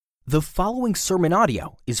The following sermon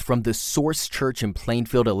audio is from the Source Church in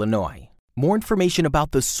Plainfield, Illinois. More information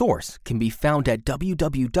about the Source can be found at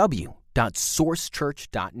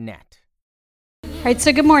www.sourcechurch.net. All right,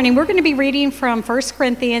 so good morning. We're going to be reading from 1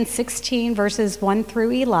 Corinthians 16, verses 1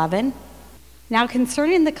 through 11. Now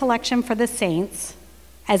concerning the collection for the saints,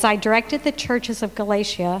 as I directed the churches of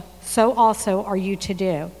Galatia, so also are you to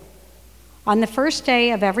do. On the first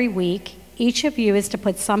day of every week, each of you is to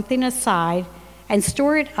put something aside and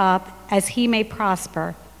store it up as he may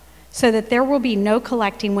prosper, so that there will be no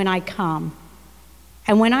collecting when I come.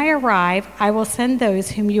 And when I arrive, I will send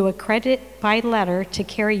those whom you accredit by letter to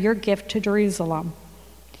carry your gift to Jerusalem.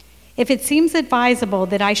 If it seems advisable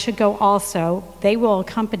that I should go also, they will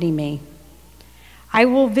accompany me. I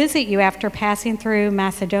will visit you after passing through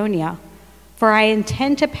Macedonia, for I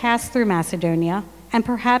intend to pass through Macedonia, and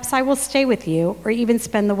perhaps I will stay with you or even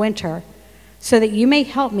spend the winter, so that you may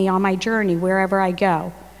help me on my journey wherever I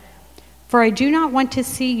go. For I do not want to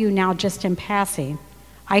see you now just in passing.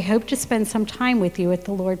 I hope to spend some time with you if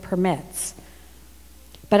the Lord permits.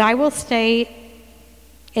 But I will stay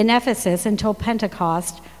in Ephesus until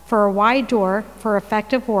Pentecost, for a wide door for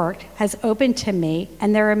effective work has opened to me,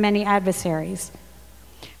 and there are many adversaries.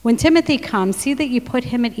 When Timothy comes, see that you put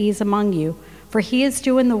him at ease among you, for he is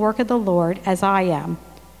doing the work of the Lord as I am.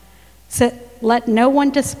 So let no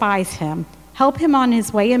one despise him. Help him on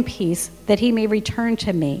his way in peace, that he may return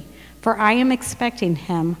to me, for I am expecting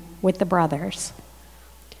him with the brothers.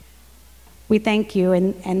 We thank you,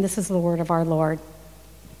 and this is the word of our Lord.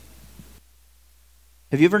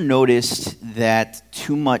 Have you ever noticed that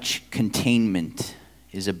too much containment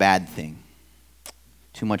is a bad thing?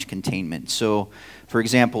 Too much containment. So, for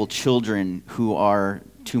example, children who are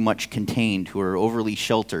too much contained, who are overly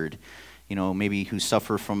sheltered, maybe who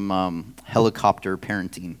suffer from helicopter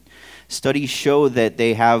parenting. Studies show that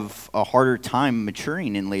they have a harder time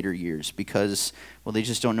maturing in later years because, they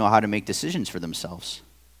just don't know how to make decisions for themselves.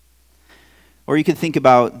 Or you could think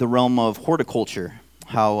about the realm of horticulture,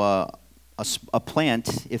 how a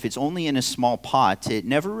plant, if it's only in a small pot, it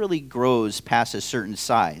never really grows past a certain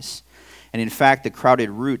size. And in fact, the crowded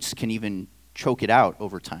roots can even choke it out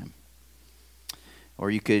over time.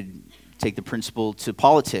 Or you could take the principle to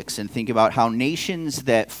politics and think about how nations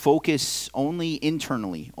that focus only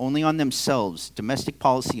internally, only on themselves, domestic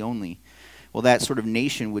policy only, that sort of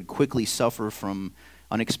nation would quickly suffer from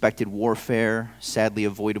unexpected warfare, sadly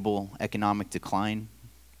avoidable economic decline.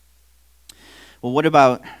 Well, what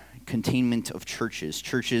about containment of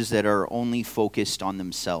churches that are only focused on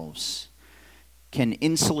themselves? Can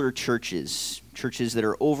insular churches that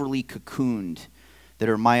are overly cocooned, that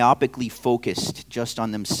are myopically focused just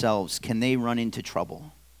on themselves, can they run into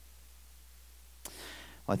trouble?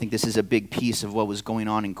 Well, I think this is a big piece of what was going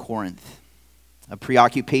on in Corinth. A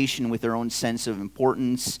preoccupation with their own sense of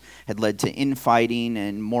importance had led to infighting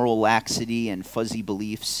and moral laxity and fuzzy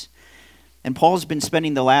beliefs. And Paul's been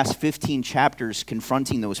spending the last 15 chapters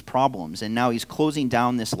confronting those problems, and now he's closing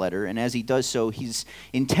down this letter, and as he does so, he's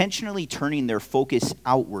intentionally turning their focus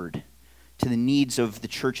outward to the needs of the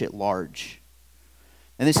church at large.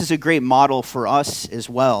 And this is a great model for us as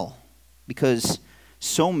well, because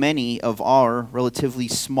so many of our relatively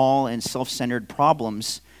small and self-centered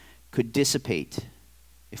problems could dissipate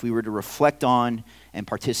if we were to reflect on and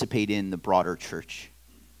participate in the broader church.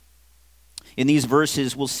 In these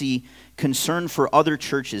verses, we'll see concern for other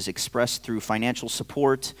churches expressed through financial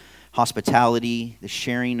support, hospitality, the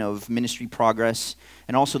sharing of ministry progress,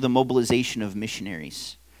 and also the mobilization of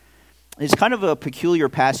missionaries. It's kind of a peculiar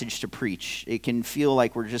passage to preach. It can feel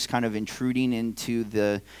like we're just kind of intruding into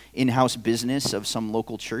the in-house business of some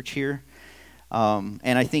local church here. And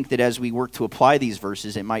I think that as we work to apply these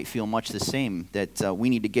verses, it might feel much the same, that we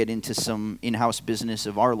need to get into some in-house business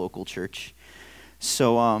of our local church.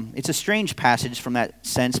 So it's a strange passage from that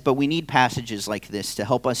sense, but we need passages like this to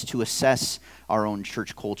help us to assess our own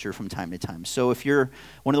church culture from time to time. So if you're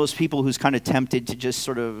one of those people who's kind of tempted to just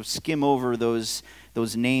sort of skim over those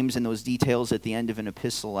names and those details at the end of an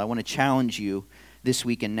epistle, I want to challenge you this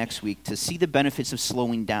week and next week to see the benefits of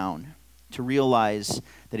slowing down, to realize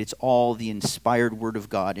that it's all the inspired Word of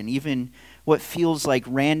God, and even what feels like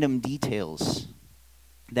random details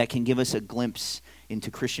that can give us a glimpse into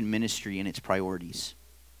Christian ministry and its priorities.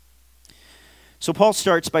 So Paul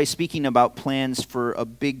starts by speaking about plans for a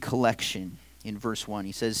big collection in verse 1.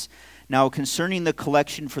 He says, "Now concerning the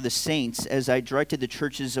collection for the saints, as I directed the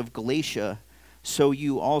churches of Galatia, so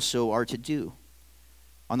you also are to do.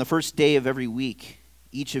 On the first day of every week,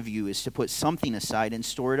 each of you is to put something aside and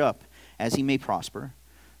store it up, as he may prosper,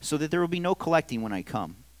 so that there will be no collecting when I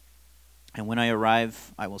come. And when I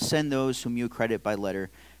arrive, I will send those whom you accredit by letter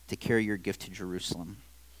to carry your gift to Jerusalem."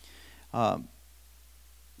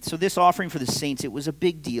 So this offering for the saints, it was a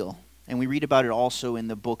big deal. And we read about it also in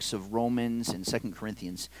the books of Romans and 2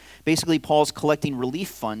 Corinthians. Basically, Paul's collecting relief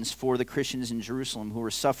funds for the Christians in Jerusalem who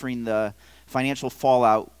were suffering the financial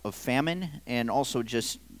fallout of famine and also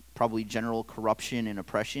just probably general corruption and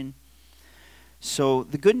oppression. So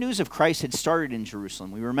the good news of Christ had started in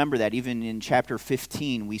Jerusalem. We remember that even in chapter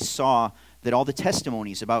 15, we saw that all the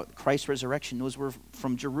testimonies about Christ's resurrection, those were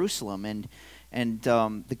from Jerusalem. And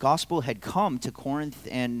the gospel had come to Corinth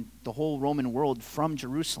and the whole Roman world from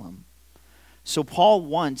Jerusalem. So Paul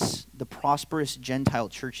wants the prosperous Gentile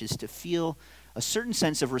churches to feel a certain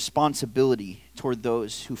sense of responsibility toward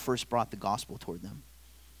those who first brought the gospel toward them.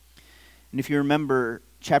 And if you remember,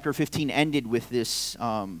 chapter 15 ended with this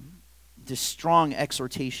strong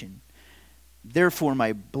exhortation. Therefore,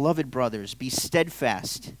 my beloved brothers, be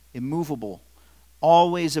steadfast, immovable,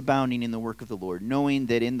 always abounding in the work of the Lord, knowing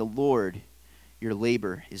that in the Lord your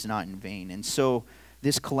labor is not in vain. And so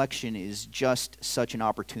this collection is just such an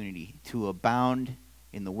opportunity to abound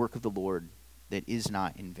in the work of the Lord that is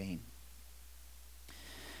not in vain.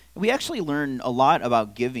 We actually learn a lot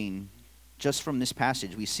about giving just from this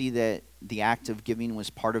passage. We see that the act of giving was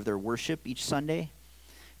part of their worship each Sunday.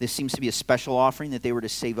 This seems to be a special offering that they were to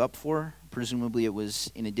save up for. Presumably it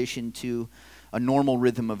was in addition to a normal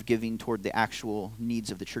rhythm of giving toward the actual needs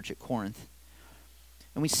of the church at Corinth.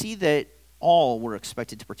 And we see that all were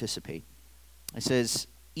expected to participate. It says,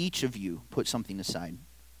 each of you put something aside.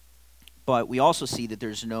 But we also see that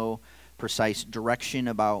there's no precise direction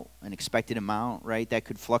about an expected amount, right? That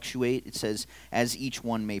could fluctuate. It says, as each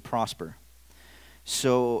one may prosper.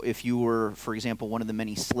 So if you were, for example, one of the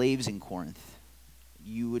many slaves in Corinth,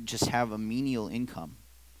 you would just have a menial income.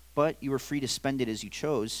 But you were free to spend it as you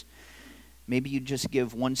chose. Maybe you'd just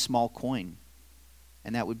give one small coin,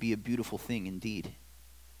 and that would be a beautiful thing indeed.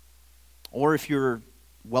 Or if you're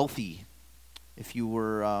wealthy, if you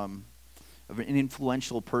were an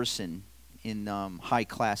influential person in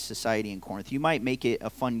high-class society in Corinth, you might make it a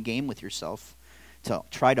fun game with yourself to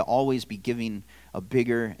try to always be giving a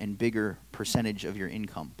bigger and bigger percentage of your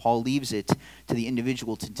income. Paul leaves it to the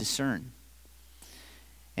individual to discern.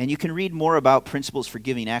 And you can read more about principles for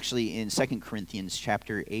giving actually in 2 Corinthians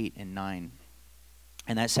chapter 8 and 9.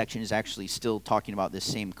 And that section is actually still talking about this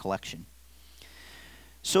same collection.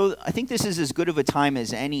 So I think this is as good of a time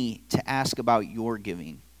as any to ask about your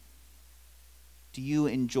giving. Do you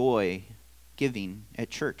enjoy giving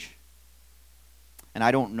at church? And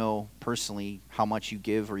I don't know personally how much you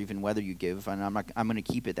give or even whether you give, and I'm going to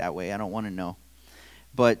keep it that way. I don't want to know.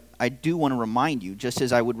 But I do want to remind you, just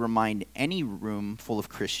as I would remind any room full of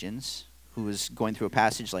Christians who is going through a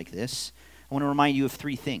passage like this, I want to remind you of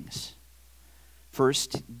three things.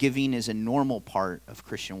 First, giving is a normal part of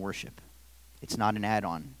Christian worship. It's not an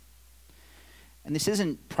add-on. And this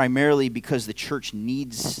isn't primarily because the church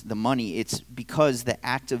needs the money. It's because the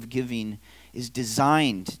act of giving is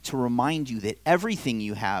designed to remind you that everything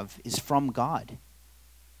you have is from God.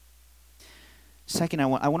 Second, I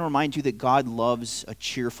want to remind you that God loves a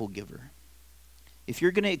cheerful giver. If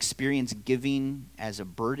you're going to experience giving as a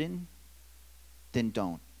burden, then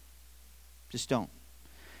don't. Just don't.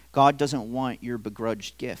 God doesn't want your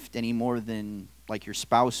begrudged gift any more than like your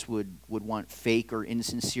spouse would want fake or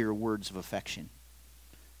insincere words of affection.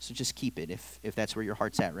 So just keep it if that's where your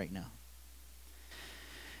heart's at right now.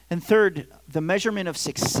 And third, the measurement of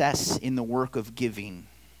success in the work of giving,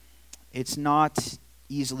 it's not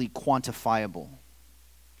easily quantifiable.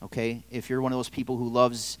 Okay? If you're one of those people who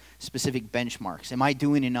loves specific benchmarks, am I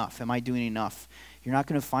doing enough? Am I doing enough? You're not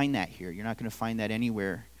going to find that here. You're not going to find that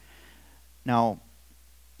anywhere. Now,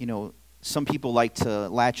 some people like to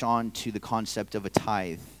latch on to the concept of a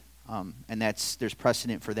tithe, and there's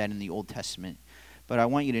precedent for that in the Old Testament. But I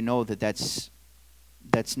want you to know that that's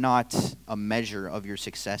not a measure of your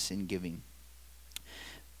success in giving.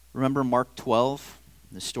 Remember Mark 12,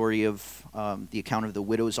 the story of the account of the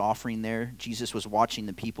widow's offering there? Jesus was watching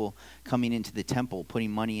the people coming into the temple, putting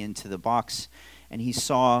money into the box, and he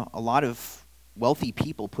saw a lot of wealthy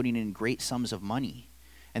people putting in great sums of money.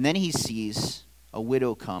 And then he sees a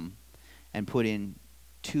widow come and put in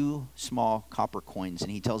 2 small copper coins,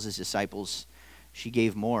 and he tells his disciples she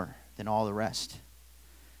gave more than all the rest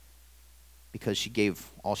because she gave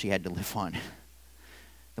all she had to live on.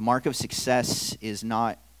 The mark of success is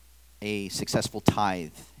not a successful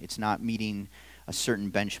tithe. It's not meeting a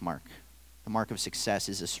certain benchmark. The mark of success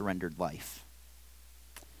is a surrendered life.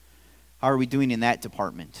 How are we doing in that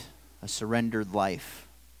department? A surrendered life,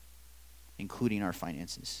 including our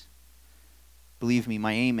finances. Believe me,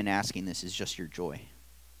 my aim in asking this is just your joy.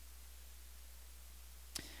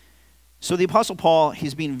 So the Apostle Paul,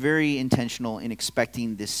 he's being very intentional in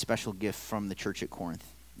expecting this special gift from the church at Corinth.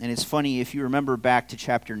 And it's funny, if you remember back to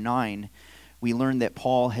chapter 9, we learned that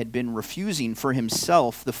Paul had been refusing for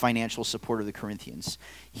himself the financial support of the Corinthians.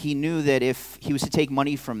 He knew that if he was to take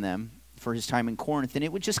money from them for his time in Corinth, then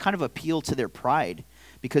it would just kind of appeal to their pride,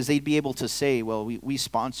 because they'd be able to say, well, we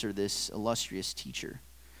sponsor this illustrious teacher.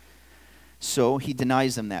 So he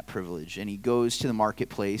denies them that privilege, and he goes to the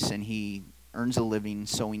marketplace, and he earns a living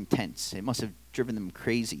sewing tents. It must have driven them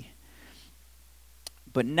crazy.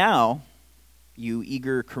 But now, you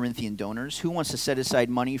eager Corinthian donors, who wants to set aside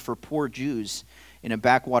money for poor Jews in a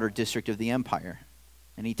backwater district of the empire?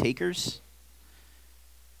 Any takers?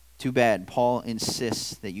 Too bad. Paul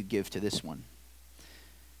insists that you give to this one.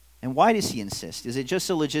 And why does he insist? Is it just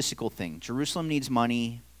a logistical thing? Jerusalem needs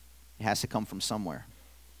money. It has to come from somewhere.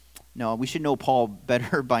 No, we should know Paul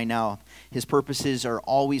better by now. His purposes are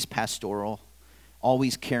always pastoral,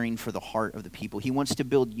 always caring for the heart of the people. He wants to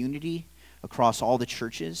build unity across all the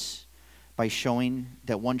churches by showing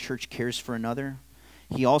that one church cares for another.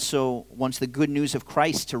 He also wants the good news of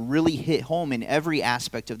Christ to really hit home in every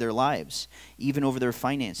aspect of their lives, even over their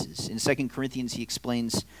finances. In 2 Corinthians, he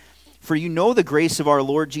explains, "For you know the grace of our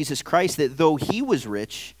Lord Jesus Christ, that though he was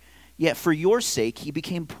rich, yet for your sake he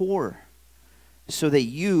became poor, so that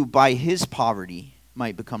you, by his poverty,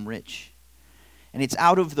 might become rich." And it's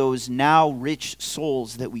out of those now rich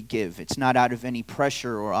souls that we give. It's not out of any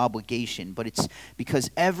pressure or obligation, but it's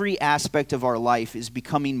because every aspect of our life is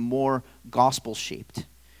becoming more gospel-shaped,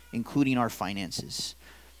 including our finances.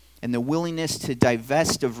 And the willingness to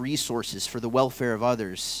divest of resources for the welfare of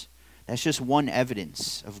others, that's just one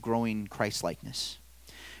evidence of growing Christ-likeness.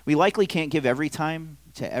 We likely can't give every time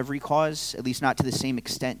to every cause, at least not to the same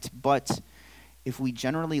extent, but if we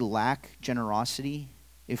generally lack generosity,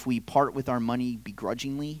 if we part with our money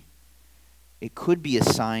begrudgingly, it could be a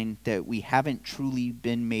sign that we haven't truly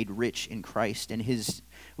been made rich in Christ, and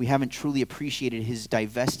we haven't truly appreciated his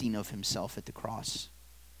divesting of himself at the cross.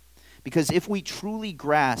 Because if we truly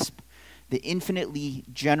grasp the infinitely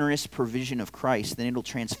generous provision of Christ, then it'll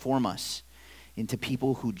transform us into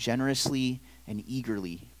people who generously and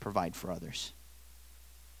eagerly provide for others.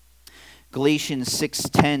 Galatians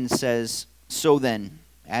 6:10 says, "So then,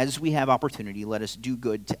 as we have opportunity, let us do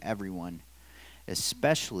good to everyone,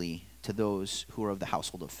 especially to those who are of the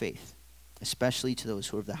household of faith." Especially to those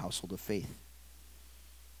who are of the household of faith.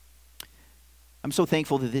 I'm so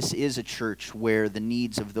thankful that this is a church where the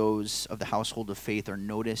needs of those of the household of faith are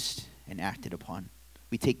noticed and acted upon.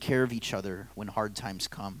 We take care of each other when hard times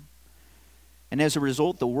come. And as a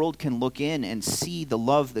result, the world can look in and see the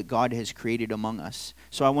love that God has created among us.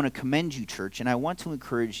 So I want to commend you, church, and I want to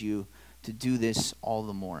encourage you to do this all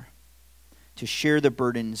the more, to share the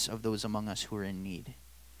burdens of those among us who are in need.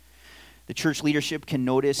 The church leadership can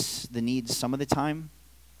notice the needs some of the time,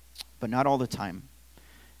 but not all the time.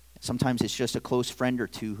 Sometimes it's just a close friend or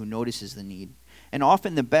two who notices the need. And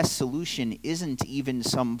often the best solution isn't even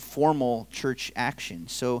some formal church action.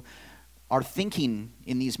 So our thinking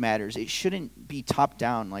in these matters, it shouldn't be top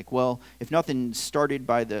down, like, well, if nothing's started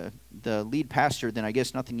by the lead pastor, then I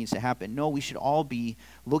guess nothing needs to happen. No, we should all be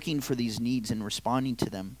looking for these needs and responding to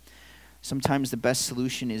them. Sometimes the best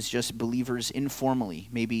solution is just believers informally,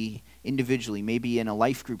 maybe individually, maybe in a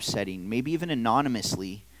life group setting, maybe even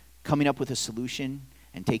anonymously, coming up with a solution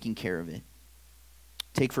and taking care of it.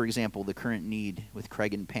 Take, for example, the current need with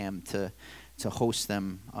Craig and Pam to host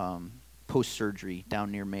them post-surgery down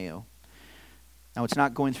near Mayo. Now, it's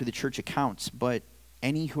not going through the church accounts, but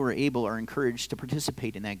any who are able are encouraged to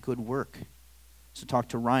participate in that good work. So talk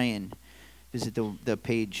to Ryan, visit the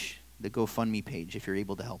page, the GoFundMe page, if you're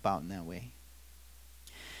able to help out in that way.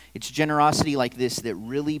 It's generosity like this that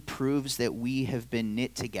really proves that we have been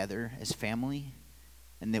knit together as family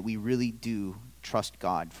and that we really do trust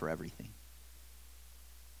God for everything.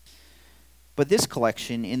 But this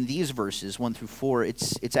collection, in these verses, 1 through 4,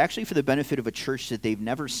 it's actually for the benefit of a church that they've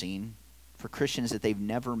never seen, for Christians that they've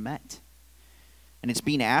never met. And it's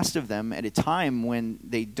being asked of them at a time when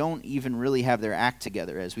they don't even really have their act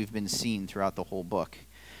together, as we've been seeing throughout the whole book.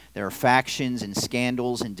 There are factions and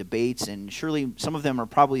scandals and debates, and surely some of them are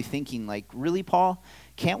probably thinking, like, really, Paul?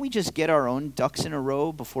 Can't we just get our own ducks in a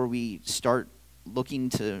row before we start looking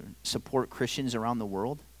to support Christians around the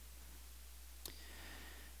world?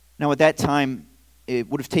 Now, at that time, it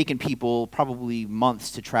would have taken people probably months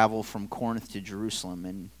to travel from Corinth to Jerusalem,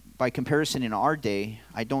 and by comparison, in our day,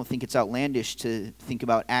 I don't think it's outlandish to think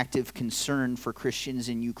about active concern for Christians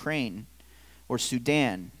in Ukraine or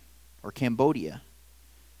Sudan or Cambodia.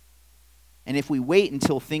 And if we wait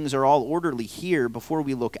until things are all orderly here before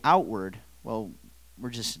we look outward, well,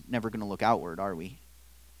 we're just never going to look outward, are we?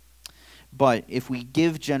 But if we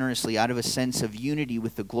give generously out of a sense of unity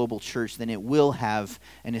with the global church, then it will have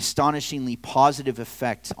an astonishingly positive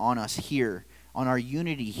effect on us here, on our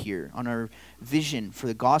unity here, on our vision for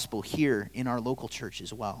the gospel here in our local church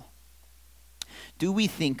as well. Do we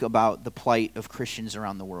think about the plight of Christians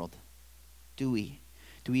around the world? Do we?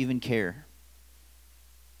 Do we even care?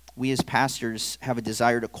 We as pastors have a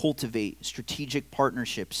desire to cultivate strategic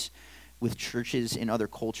partnerships with churches in other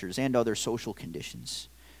cultures and other social conditions.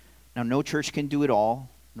 Now, no church can do it all,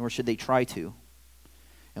 nor should they try to.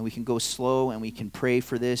 And we can go slow, and we can pray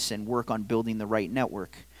for this and work on building the right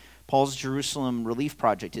network. Paul's Jerusalem Relief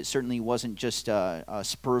Project, it certainly wasn't just a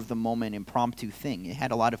spur-of-the-moment impromptu thing. It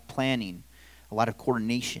had a lot of planning, a lot of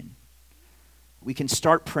coordination. We can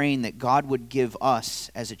start praying that God would give us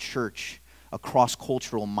as a church a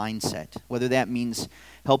cross-cultural mindset, whether that means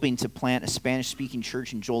helping to plant a Spanish-speaking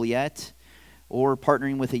church in Joliet or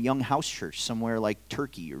partnering with a young house church somewhere like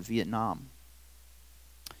Turkey or Vietnam.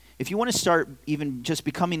 If you want to start even just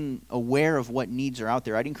becoming aware of what needs are out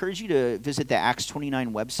there, I'd encourage you to visit the Acts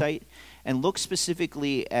 29 website and look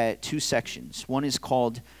specifically at two sections. One is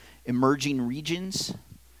called Emerging Regions,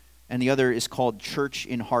 and the other is called Church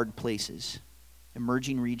in Hard Places.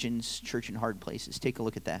 Emerging Regions, Church in Hard Places. Take a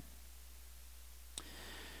look at that.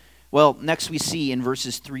 Well, next we see in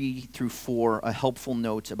verses 3 through 4 a helpful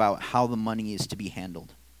note about how the money is to be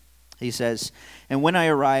handled. He says, "And when I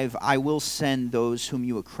arrive, I will send those whom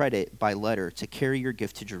you accredit by letter to carry your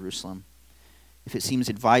gift to Jerusalem. If it seems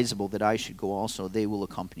advisable that I should go also, they will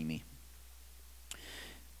accompany me."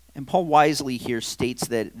 And Paul wisely here states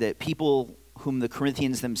that people whom the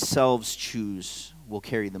Corinthians themselves choose will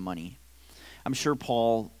carry the money. I'm sure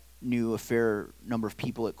Paul knew a fair number of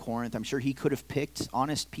people at Corinth. I'm sure he could have picked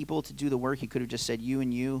honest people to do the work. He could have just said, you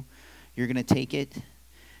and you're going to take it.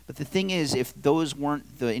 But the thing is, if those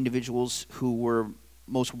weren't the individuals who were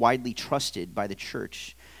most widely trusted by the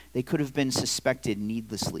church, they could have been suspected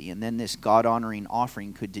needlessly, and then this God-honoring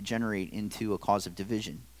offering could degenerate into a cause of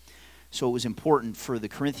division. So it was important for the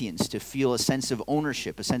Corinthians to feel a sense of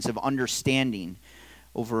ownership, a sense of understanding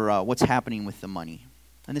over what's happening with the money.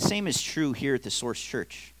 And the same is true here at the Source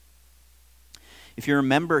Church. If you're a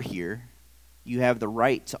member here, you have the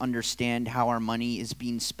right to understand how our money is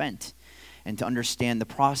being spent and to understand the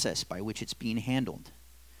process by which it's being handled.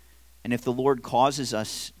 And if the Lord causes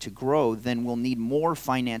us to grow, then we'll need more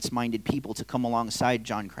finance-minded people to come alongside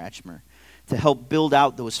John Kratchmer to help build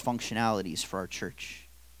out those functionalities for our church.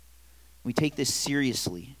 We take this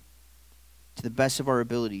seriously to the best of our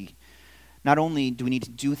ability. Not only do we need to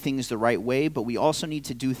do things the right way, but we also need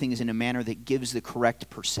to do things in a manner that gives the correct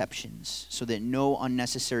perceptions so that no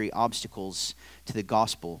unnecessary obstacles to the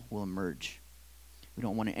gospel will emerge. We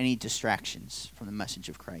don't want any distractions from the message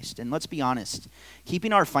of Christ. And let's be honest,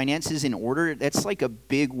 keeping our finances in order, that's like a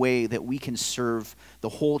big way that we can serve the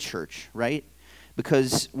whole church, right?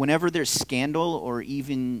 Because whenever there's scandal or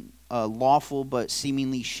even a lawful but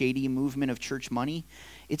seemingly shady movement of church money,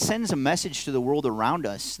 it sends a message to the world around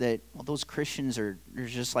us that, well, those Christians they're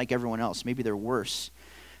just like everyone else. Maybe they're worse.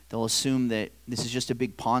 They'll assume that this is just a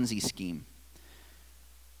big Ponzi scheme.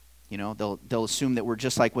 You know, they'll assume that we're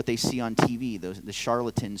just like what they see on TV, the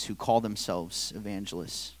charlatans who call themselves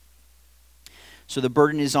evangelists. So the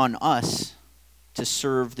burden is on us to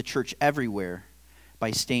serve the church everywhere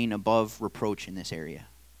by staying above reproach in this area.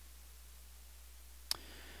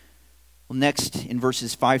 Well, next, in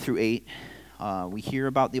verses 5 through 8, we hear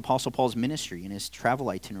about the Apostle Paul's ministry and his travel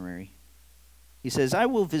itinerary. He says, "I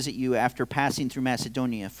will visit you after passing through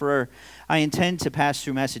Macedonia, for I intend to pass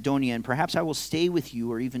through Macedonia, and perhaps I will stay with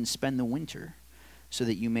you or even spend the winter, so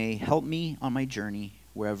that you may help me on my journey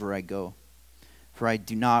wherever I go. For I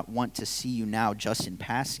do not want to see you now just in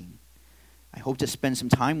passing. I hope to spend some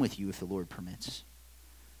time with you if the Lord permits.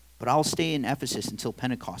 But I'll stay in Ephesus until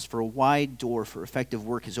Pentecost, for a wide door for effective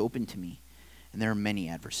work is open to me, and there are many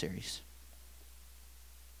adversaries."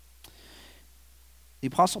 The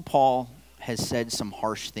Apostle Paul has said some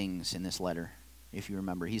harsh things in this letter, if you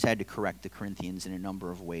remember. He's had to correct the Corinthians in a number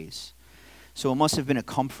of ways. So it must have been a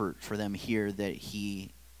comfort for them here that he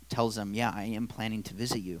tells them, yeah, I am planning to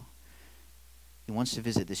visit you. He wants to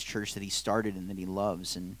visit this church that he started and that he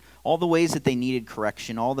loves. And all the ways that they needed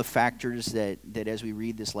correction, all the factors that as we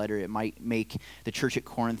read this letter, it might make the church at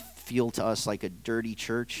Corinth feel to us like a dirty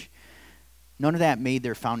church. None of that made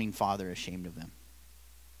their founding father ashamed of them.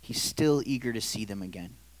 He's still eager to see them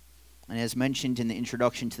again. And as mentioned in the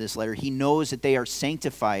introduction to this letter, he knows that they are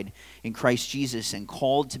sanctified in Christ Jesus and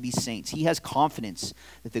called to be saints. He has confidence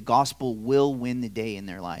that the gospel will win the day in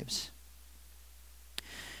their lives.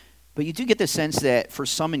 But you do get the sense that for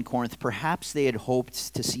some in Corinth, perhaps they had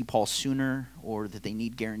hoped to see Paul sooner, or that they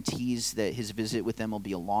need guarantees that his visit with them will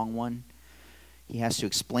be a long one. He has to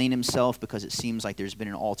explain himself because it seems like there's been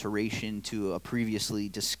an alteration to a previously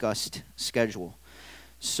discussed schedule.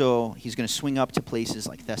 So he's going to swing up to places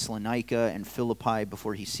like Thessalonica and Philippi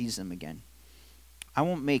before he sees them again. I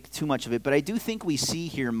won't make too much of it, but I do think we see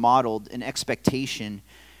here modeled an expectation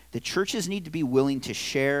that churches need to be willing to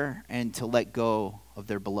share and to let go of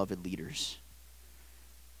their beloved leaders.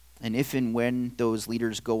 And if and when those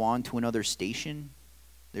leaders go on to another station,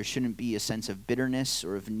 there shouldn't be a sense of bitterness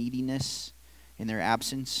or of neediness in their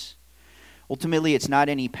absence. Ultimately, it's not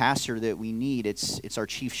any pastor that we need. It's our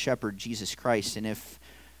chief shepherd, Jesus Christ. And if,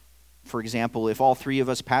 for example, if all three of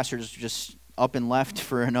us pastors just up and left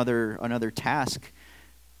for another task,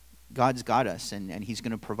 God's got us, and he's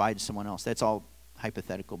going to provide someone else. That's all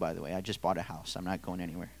hypothetical, by the way. I just bought a house. I'm not going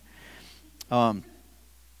anywhere. So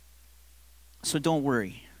don't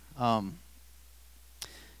worry. I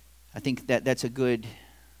think that's a good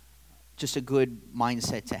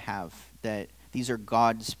mindset to have, that these are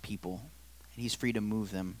God's people, and he's free to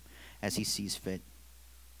move them as he sees fit.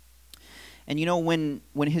 And you know, when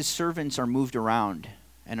his servants are moved around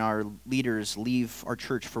and our leaders leave our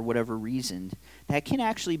church for whatever reason, that can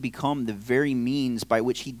actually become the very means by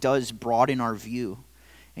which he does broaden our view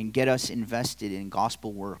and get us invested in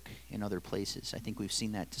gospel work in other places. I think we've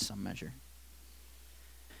seen that to some measure.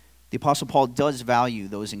 The Apostle Paul does value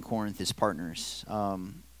those in Corinth as partners.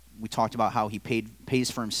 We talked about how he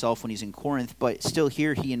pays for himself when he's in Corinth, but still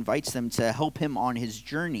here he invites them to help him on his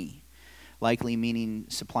journey, likely meaning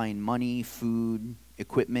supplying money, food,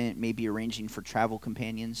 equipment, maybe arranging for travel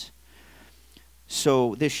companions.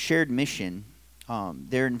 So this shared mission,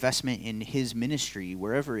 their investment in his ministry,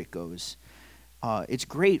 wherever it goes, it's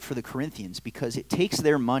great for the Corinthians because it takes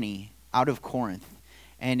their money out of Corinth,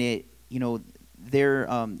 and they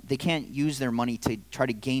can't use their money to try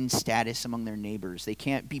to gain status among their neighbors. They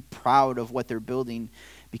can't be proud of what they're building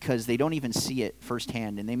because they don't even see it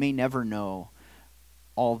firsthand, and they may never know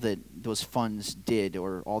all that those funds did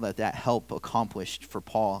or all that help accomplished for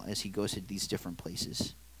Paul as he goes to these different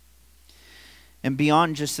places. And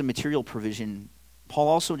beyond just the material provision, Paul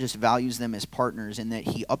also just values them as partners in that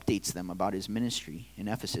he updates them about his ministry in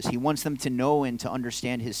Ephesus. He wants them to know and to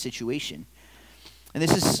understand his situation. And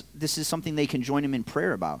this is something they can join him in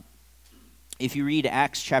prayer about. If you read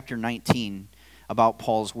Acts chapter 19 about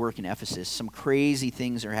Paul's work in Ephesus, some crazy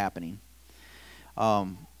things are happening.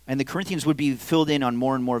 And the Corinthians would be filled in on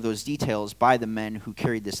more and more of those details by the men who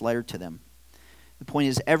carried this letter to them. The point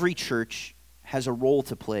is, every church has a role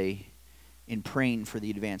to play in praying for the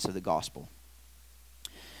advance of the gospel.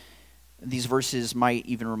 These verses might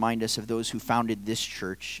even remind us of those who founded this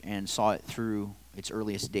church and saw it through its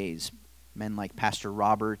earliest days. Men like Pastor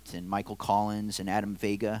Robert and Michael Collins and Adam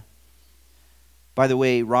Vega. By the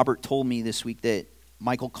way, Robert told me this week that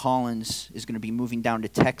Michael Collins is going to be moving down to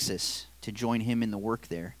Texas to join him in the work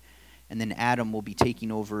there. And then Adam will be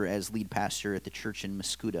taking over as lead pastor at the church in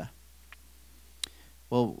Mascoutah.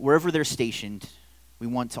 Well, wherever they're stationed, we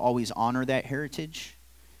want to always honor that heritage,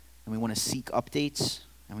 and we want to seek updates,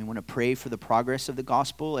 and we want to pray for the progress of the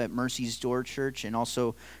gospel at Mercy's Door Church and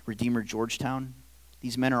also Redeemer Georgetown.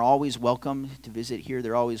 These men are always welcome to visit here.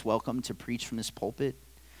 They're always welcome to preach from this pulpit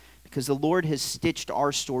because the Lord has stitched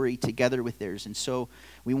our story together with theirs. And so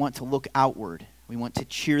we want to look outward. We want to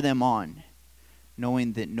cheer them on,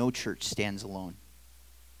 knowing that no church stands alone.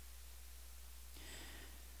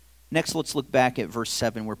 Next, let's look back at verse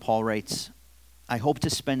 7 where Paul writes, I hope to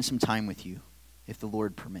spend some time with you if the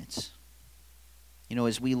Lord permits. You know,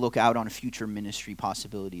 as we look out on future ministry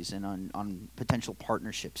possibilities and on potential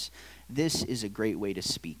partnerships, this is a great way to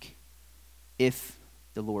speak, if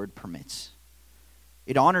the Lord permits.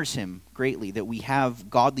 It honors him greatly that we have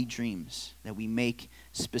godly dreams, that we make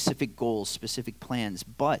specific goals, specific plans.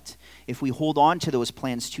 But if we hold on to those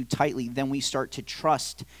plans too tightly, then we start to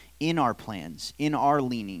trust in our plans, in our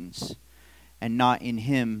leanings, and not in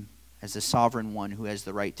him as the sovereign one who has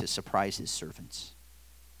the right to surprise his servants.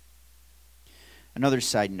 Another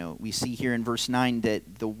side note, we see here in verse 9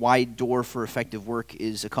 that the wide door for effective work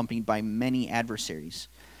is accompanied by many adversaries.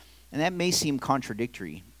 And that may seem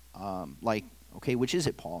contradictory. Okay, which is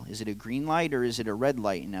it, Paul? Is it a green light or is it a red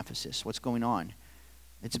light in Ephesus? What's going on?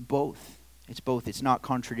 It's both. It's both. It's not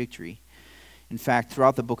contradictory. In fact,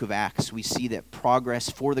 throughout the book of Acts, we see that progress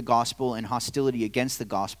for the gospel and hostility against the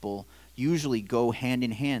gospel usually go hand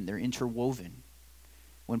in hand. They're interwoven.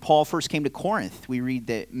 When Paul first came to Corinth, we read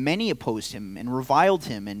that many opposed him and reviled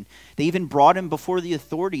him, and they even brought him before the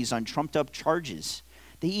authorities on trumped-up charges.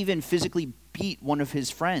 They even physically beat one of his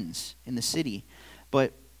friends in the city.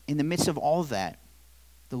 But in the midst of all that,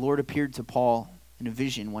 the Lord appeared to Paul in a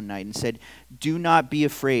vision one night and said, "Do not be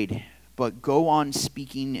afraid, but go on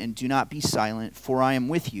speaking and do not be silent, for I am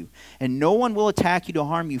with you. And no one will attack you to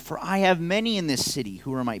harm you, for I have many in this city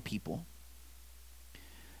who are my people."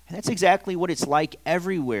 And that's exactly what it's like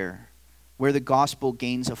everywhere where the gospel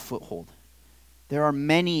gains a foothold. There are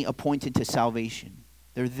many appointed to salvation.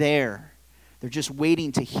 They're there. They're just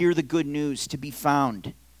waiting to hear the good news, to be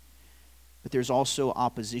found. But there's also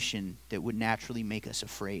opposition that would naturally make us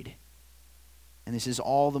afraid. And this is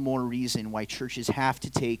all the more reason why churches have to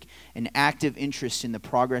take an active interest in the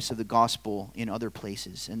progress of the gospel in other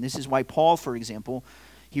places. And this is why Paul, for example,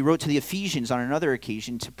 he wrote to the Ephesians on another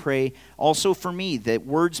occasion to pray also for me, that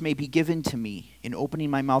words may be given to me in opening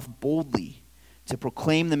my mouth boldly to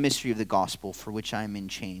proclaim the mystery of the gospel for which I am in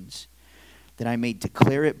chains, that I may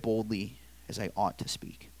declare it boldly as I ought to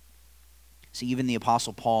speak. See, even the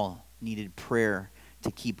Apostle Paul needed prayer to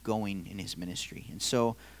keep going in his ministry. And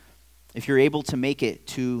so, if you're able to make it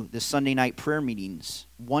to the Sunday night prayer meetings,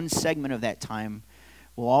 one segment of that time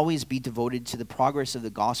will always be devoted to the progress of the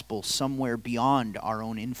gospel somewhere beyond our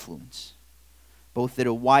own influence. Both that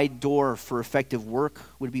a wide door for effective work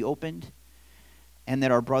would be opened, and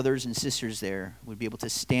that our brothers and sisters there would be able to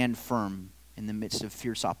stand firm in the midst of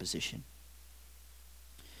fierce opposition.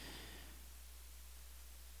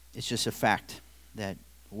 It's just a fact that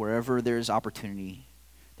wherever there's opportunity,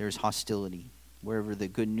 there's hostility. Wherever the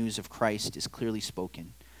good news of Christ is clearly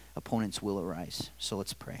spoken, opponents will arise. So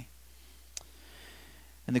let's pray.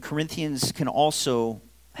 And the Corinthians can also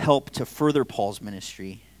help to further Paul's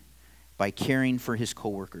ministry by caring for his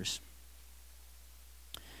co-workers.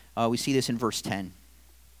 We see this in verse 10.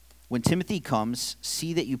 "When Timothy comes,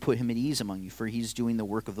 see that you put him at ease among you, for he's doing the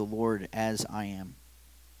work of the Lord as I am.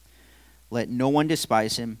 Let no one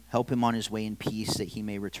despise him. Help him on his way in peace, that he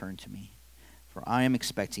may return to me, for I am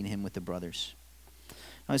expecting him with the brothers."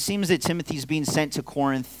 Now, it seems that Timothy's being sent to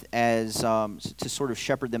Corinth as to sort of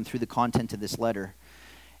shepherd them through the content of this letter.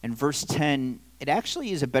 And verse 10, it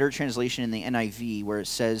actually is a better translation in the NIV, where it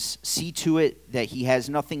says, "See to it that he has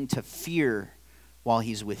nothing to fear while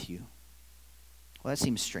he's with you." Well, that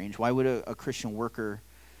seems strange. Why would a Christian worker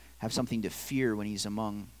have something to fear when he's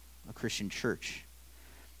among a Christian church?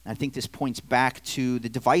 And I think this points back to the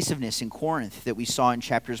divisiveness in Corinth that we saw in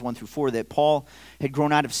chapters 1 through 4, that Paul had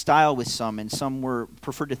grown out of style with some, and some were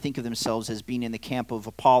preferred to think of themselves as being in the camp of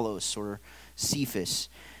Apollos or Cephas.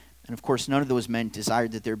 And of course, none of those men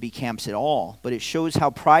desired that there be camps at all, but it shows how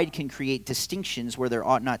pride can create distinctions where there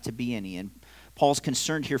ought not to be any. And Paul's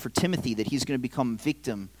concerned here for Timothy that he's going to become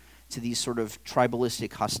victim to these sort of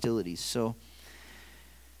tribalistic hostilities. So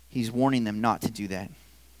he's warning them not to do that.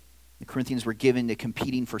 The Corinthians were given to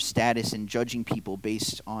competing for status and judging people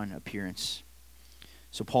based on appearance.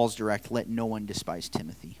 So Paul's direct, let no one despise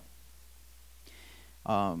Timothy.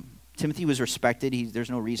 Timothy was respected. There's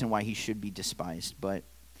no reason why he should be despised, but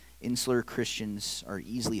insular Christians are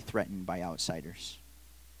easily threatened by outsiders.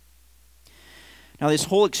 Now, this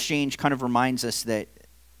whole exchange kind of reminds us that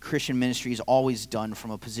Christian ministry is always done from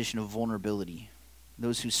a position of vulnerability.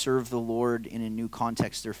 Those who serve the Lord in a new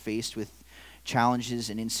context, they're faced with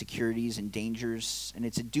challenges and insecurities and dangers, and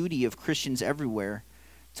it's a duty of Christians everywhere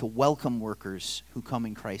to welcome workers who come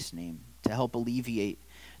in Christ's name, to help alleviate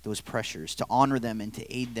those pressures, to honor them and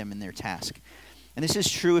to aid them in their task. And this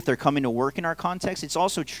is true if they're coming to work in our context. It's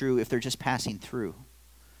also true if they're just passing through.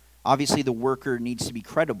 Obviously, the worker needs to be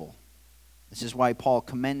credible. This is why Paul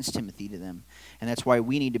commends Timothy to them, and that's why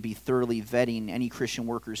we need to be thoroughly vetting any Christian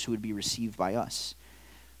workers who would be received by us.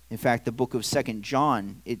 In fact, the book of 2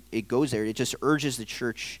 John, it goes there. It just urges the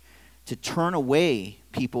church to turn away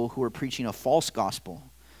people who are preaching a false gospel.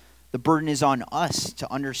 The burden is on us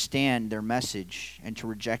to understand their message and to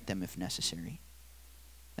reject them if necessary.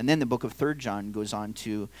 And then the book of 3 John goes on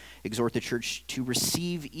to exhort the church to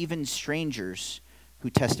receive even strangers who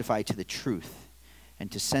testify to the truth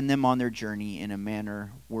and to send them on their journey in a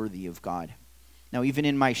manner worthy of God. Now, even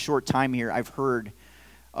in my short time here, I've heard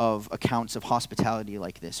of accounts of hospitality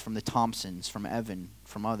like this from the Thompsons, from Evan,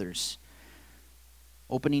 from others.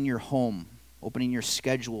 Opening your home, opening your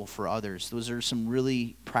schedule for others. Those are some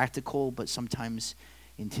really practical but sometimes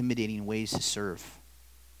intimidating ways to serve.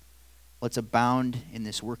 Let's abound in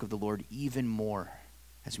this work of the Lord even more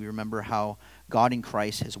as we remember how God in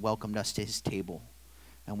Christ has welcomed us to his table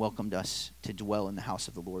and welcomed us to dwell in the house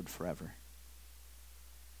of the Lord forever.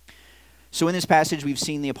 So in this passage, we've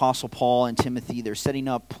seen the Apostle Paul and Timothy. They're setting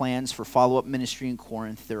up plans for follow-up ministry in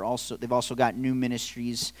Corinth. They've also got new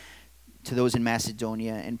ministries to those in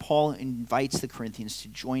Macedonia. And Paul invites the Corinthians to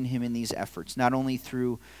join him in these efforts, not only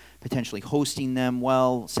through potentially hosting them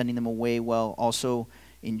well, sending them away well, also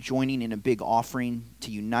in joining in a big offering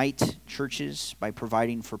to unite churches by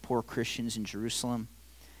providing for poor Christians in Jerusalem.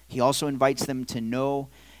 He also invites them to know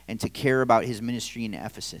and to care about his ministry in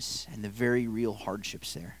Ephesus and the very real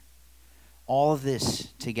hardships there. All of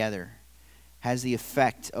this together has the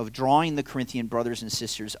effect of drawing the Corinthian brothers and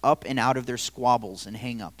sisters up and out of their squabbles and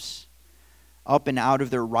hang-ups, up and out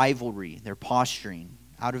of their rivalry, their posturing,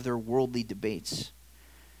 out of their worldly debates.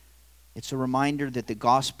 It's a reminder that the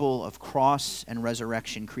gospel of cross and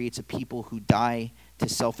resurrection creates a people who die to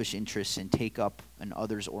selfish interests and take up an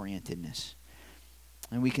others-orientedness.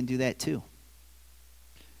 And we can do that too,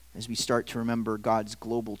 as we start to remember God's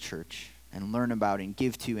global church and learn about and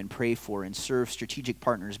give to and pray for and serve strategic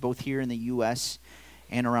partners, both here in the U.S.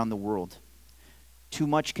 and around the world. Too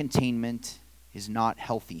much containment is not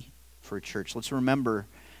healthy for a church. Let's remember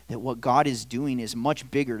that what God is doing is much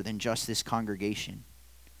bigger than just this congregation.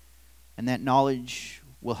 And that knowledge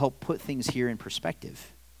will help put things here in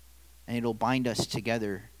perspective. And it'll bind us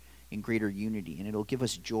together in greater unity. And it'll give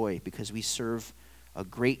us joy because we serve a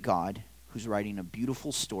great God who's writing a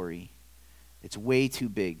beautiful story that's way too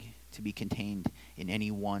big to be contained in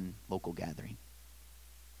any one local gathering.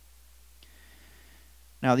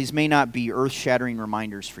 Now, these may not be earth-shattering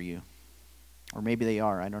reminders for you. Or maybe they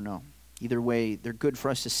are, I don't know. Either way, they're good for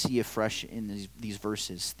us to see afresh in these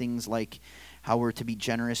verses. Things like how we're to be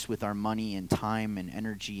generous with our money and time and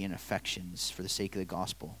energy and affections for the sake of the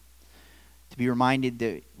gospel. To be reminded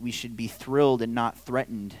that we should be thrilled and not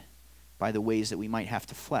threatened by the ways that we might have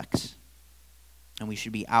to flex. And we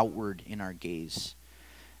should be outward in our gaze.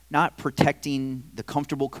 Not protecting the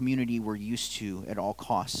comfortable community we're used to at all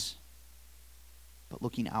costs, but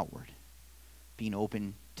looking outward, being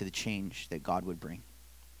open to the change that God would bring.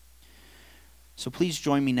 So please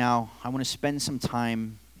join me now. I want to spend some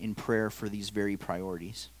time in prayer for these very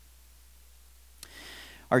priorities.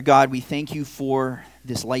 Our God, we thank you for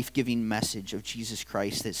this life-giving message of Jesus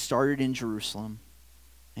Christ that started in Jerusalem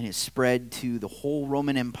and it spread to the whole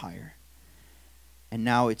Roman Empire. And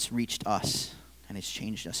now it's reached us and it's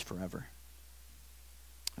changed us forever.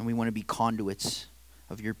 And we want to be conduits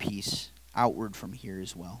of your peace outward from here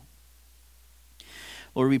as well.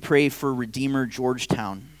 Lord, we pray for Redeemer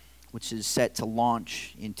Georgetown, which is set to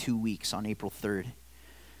launch in 2 weeks on April 3rd.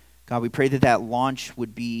 God, we pray that that launch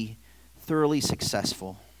would be thoroughly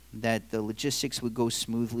successful, that the logistics would go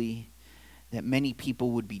smoothly, that many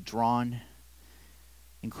people would be drawn,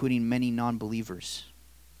 including many non-believers.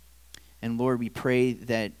 And Lord, we pray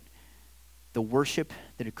that the worship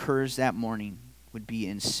that occurs that morning would be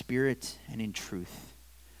in spirit and in truth.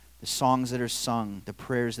 The songs that are sung, the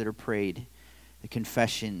prayers that are prayed, the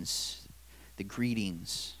confessions, the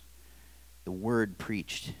greetings, the word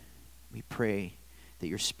preached. We pray that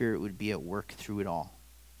your Spirit would be at work through it all.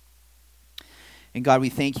 And God, we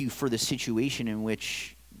thank you for the situation in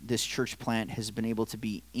which this church plant has been able to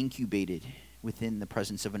be incubated within the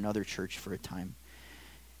presence of another church for a time.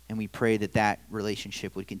 And we pray that that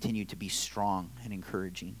relationship would continue to be strong and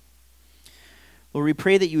encouraging. Lord, we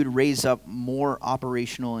pray that you would raise up more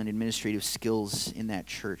operational and administrative skills in that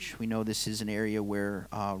church. We know this is an area where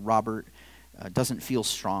Robert doesn't feel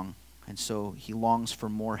strong, and so he longs for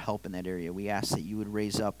more help in that area. We ask that you would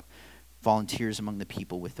raise up volunteers among the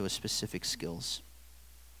people with those specific skills.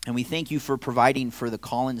 And we thank you for providing for the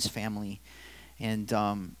Collins family and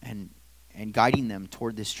guiding them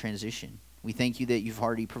toward this transition. We thank you that you've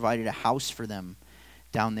already provided a house for them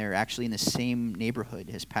down there, actually in the same neighborhood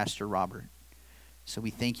as Pastor Robert. So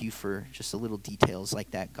we thank you for just the little details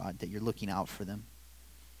like that, God, that you're looking out for them.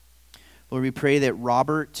 Lord, we pray that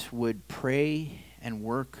Robert would pray and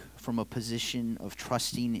work from a position of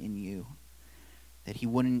trusting in you, that he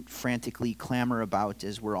wouldn't frantically clamor about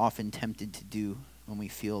as we're often tempted to do when we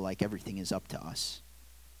feel like everything is up to us.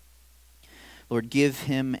 Lord, give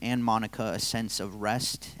him and Monica a sense of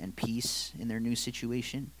rest and peace in their new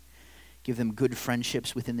situation. Give them good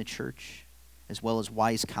friendships within the church, as well as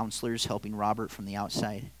wise counselors helping Robert from the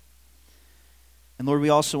outside. And Lord, we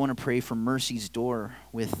also want to pray for Mercy's Door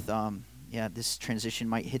with, this transition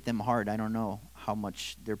might hit them hard. I don't know how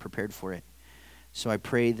much they're prepared for it. So I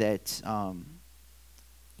pray that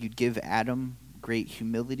you'd give Adam great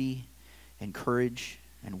humility and courage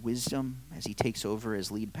and wisdom as he takes over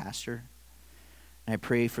as lead pastor. And I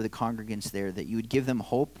pray for the congregants there that you would give them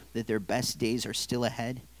hope that their best days are still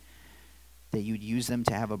ahead, that you would use them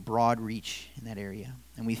to have a broad reach in that area.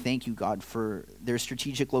 And we thank you, God, for their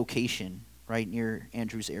strategic location right near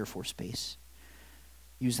Andrews Air Force Base.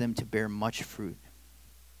 Use them to bear much fruit.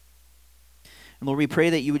 And Lord, we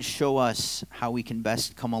pray that you would show us how we can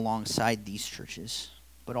best come alongside these churches,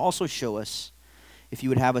 but also show us if you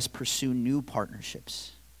would have us pursue new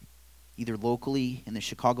partnerships, either locally in the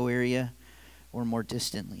Chicago area or more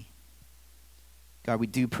distantly. God, we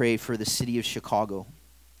do pray for the city of Chicago.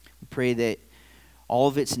 We pray that all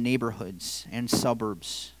of its neighborhoods and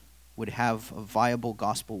suburbs would have a viable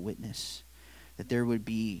gospel witness, that there would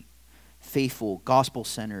be faithful,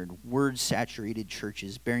 gospel-centered, word-saturated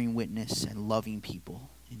churches bearing witness and loving people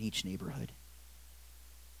in each neighborhood.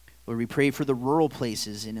 Lord, we pray for the rural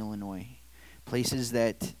places in Illinois, places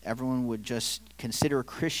that everyone would just consider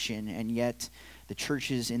Christian, and yet the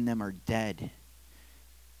churches in them are dead.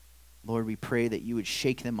 Lord, we pray that you would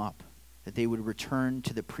shake them up, that they would return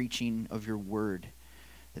to the preaching of your word,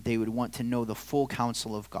 that they would want to know the full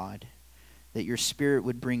counsel of God, that your Spirit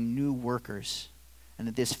would bring new workers, and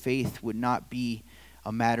that this faith would not be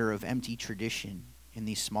a matter of empty tradition in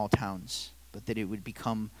these small towns, but that it would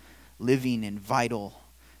become living and vital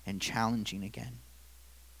and challenging again.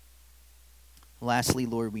 Lastly,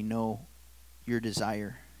 Lord, we know your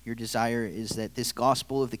desire. Your desire is that this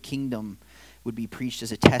gospel of the kingdom would be preached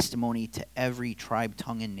as a testimony to every tribe,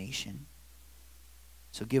 tongue, and nation.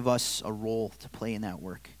 So give us a role to play in that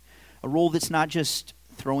work. A role that's not just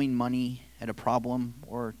throwing money at a problem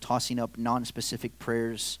or tossing up non-specific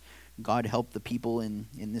prayers, God help the people in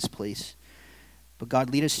this place. But God,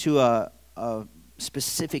 lead us to a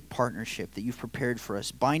specific partnership that you've prepared for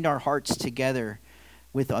us. Bind our hearts together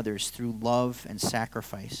with others through love and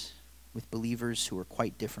sacrifice with believers who are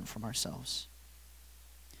quite different from ourselves.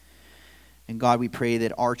 And God, we pray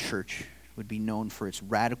that our church would be known for its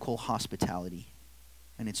radical hospitality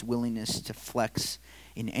and its willingness to flex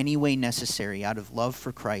in any way necessary out of love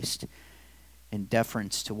for Christ and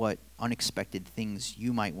deference to what unexpected things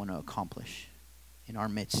you might want to accomplish in our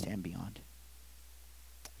midst and beyond.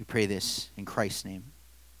 We pray this in Christ's name.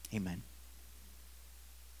 Amen.